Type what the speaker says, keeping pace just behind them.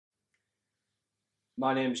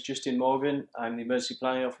My name is Justin Morgan. I'm the Emergency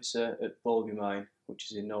Planning Officer at Boulby Mine,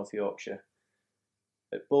 which is in North Yorkshire.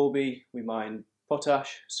 At Boulby, we mine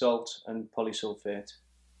potash, salt and polysulphate.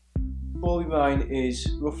 Boulby Mine is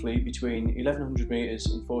roughly between 1100 metres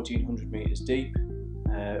and 1400 metres deep.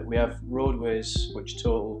 We have roadways which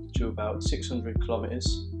total to about 600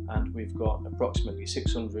 kilometres, and we've got approximately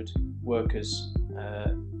 600 workers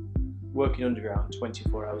working underground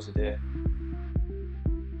 24 hours a day.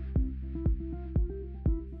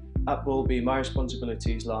 At Boulby, my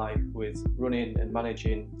responsibilities lie with running and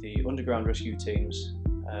managing the underground rescue teams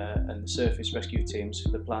and the surface rescue teams for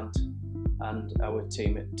the plant and our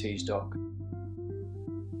team at Tees Dock.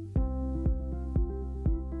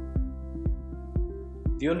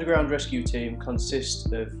 The underground rescue team consists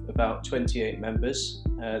of about 28 members.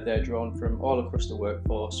 They're drawn from all across the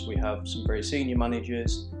workforce. We have some very senior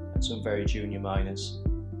managers and some very junior miners.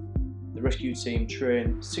 The rescue team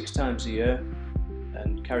train 6 times a year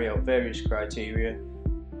and carry out various criteria,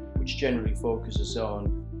 which generally focuses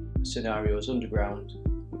on scenarios underground,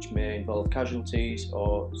 which may involve casualties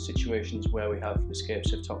or situations where we have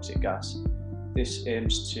escapes of toxic gas. This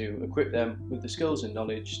aims to equip them with the skills and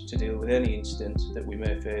knowledge to deal with any incident that we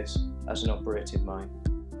may face as an operated mine.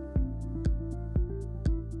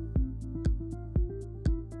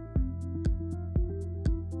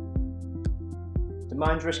 The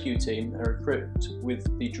mine's rescue team are equipped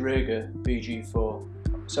with the Draeger BG4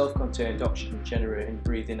 self-contained oxygen generating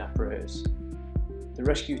breathing apparatus. The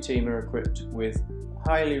rescue team are equipped with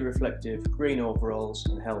highly reflective green overalls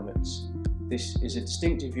and helmets. This is a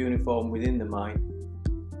distinctive uniform within the mine.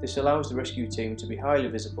 This allows the rescue team to be highly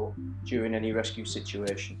visible during any rescue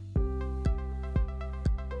situation.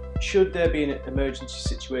 Should there be an emergency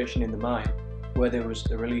situation in the mine where there was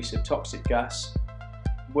a release of toxic gas,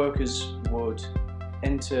 workers would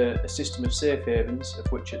enter a system of safe havens,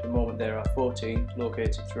 of which at the moment there are 14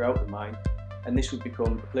 located throughout the mine, and this would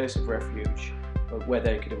become a place of refuge where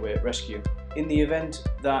they could await rescue. In the event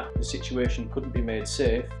that the situation couldn't be made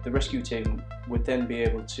safe, the rescue team would then be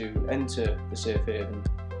able to enter the safe haven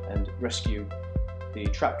and rescue the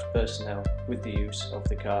trapped personnel with the use of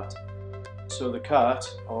the cart. So the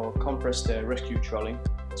cart, or Compressed Air Rescue Trolley,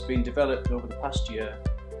 has been developed over the past year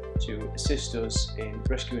to assist us in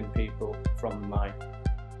rescuing people from the mine.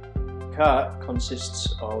 The cart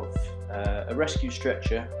consists of a rescue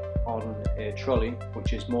stretcher on a trolley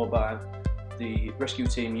which is mobile. The rescue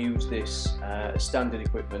team use this as standard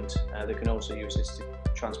equipment. They can also use this to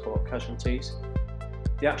transport casualties.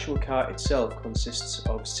 The actual cart itself consists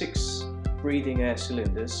of 6 breathing air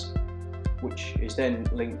cylinders, which is then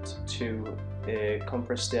linked to a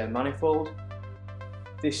compressed air manifold.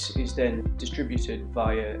 This is then distributed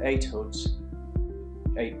via 8 hoods.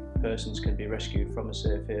 8 persons can be rescued from a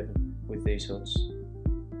safe haven with these hoods.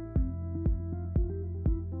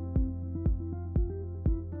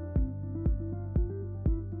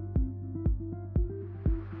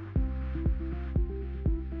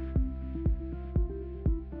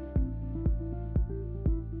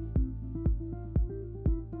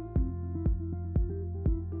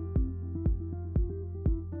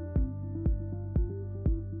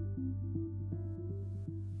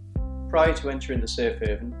 Prior to entering the safe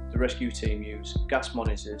haven, the rescue team use gas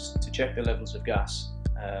monitors to check the levels of gas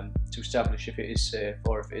to establish if it is safe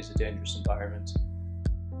or if it is a dangerous environment.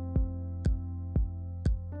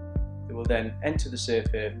 They will then enter the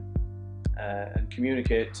safe haven and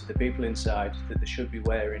communicate to the people inside that they should be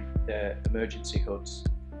wearing their emergency hoods.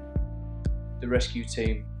 The rescue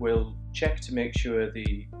team will check to make sure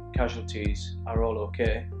the casualties are all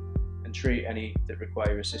okay and treat any that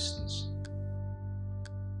require assistance.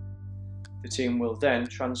 The team will then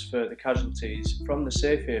transfer the casualties from the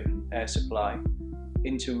safe haven air supply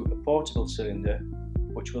into a portable cylinder,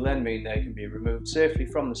 which will then mean they can be removed safely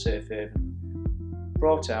from the safe haven,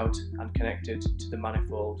 brought out and connected to the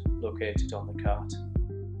manifold located on the cart.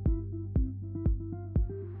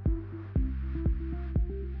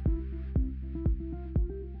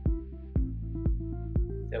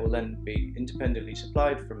 They will then be independently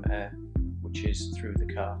supplied from air, which is through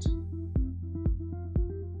the cart.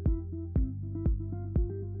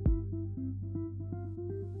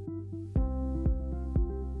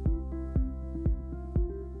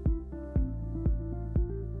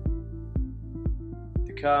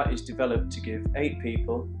 The cart is developed to give 8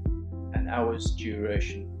 people an hour's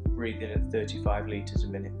duration, breathing at 35 litres a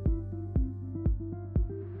minute.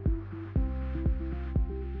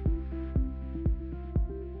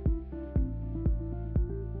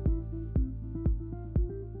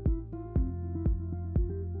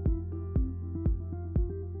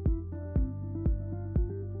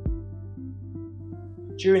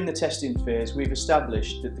 During the testing phase, we've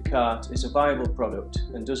established that the cart is a viable product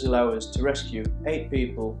and does allow us to rescue 8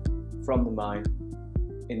 people from the mine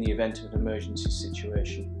in the event of an emergency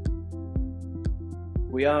situation.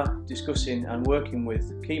 We are discussing and working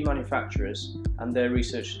with key manufacturers and their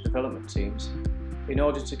research and development teams in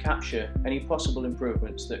order to capture any possible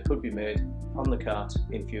improvements that could be made on the cart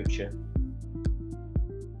in future.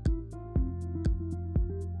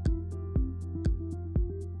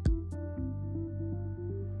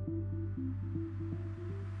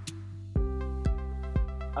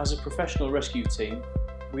 As a professional rescue team,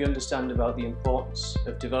 we understand about the importance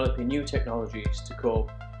of developing new technologies to cope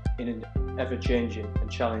in an ever-changing and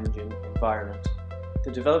challenging environment. The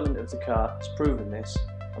development of the cart has proven this,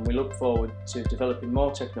 and we look forward to developing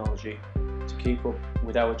more technology to keep up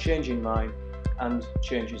with our changing mine and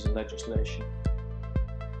changes in legislation.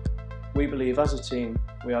 We believe as a team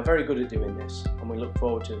we are very good at doing this, and we look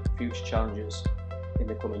forward to future challenges in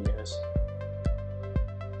the coming years.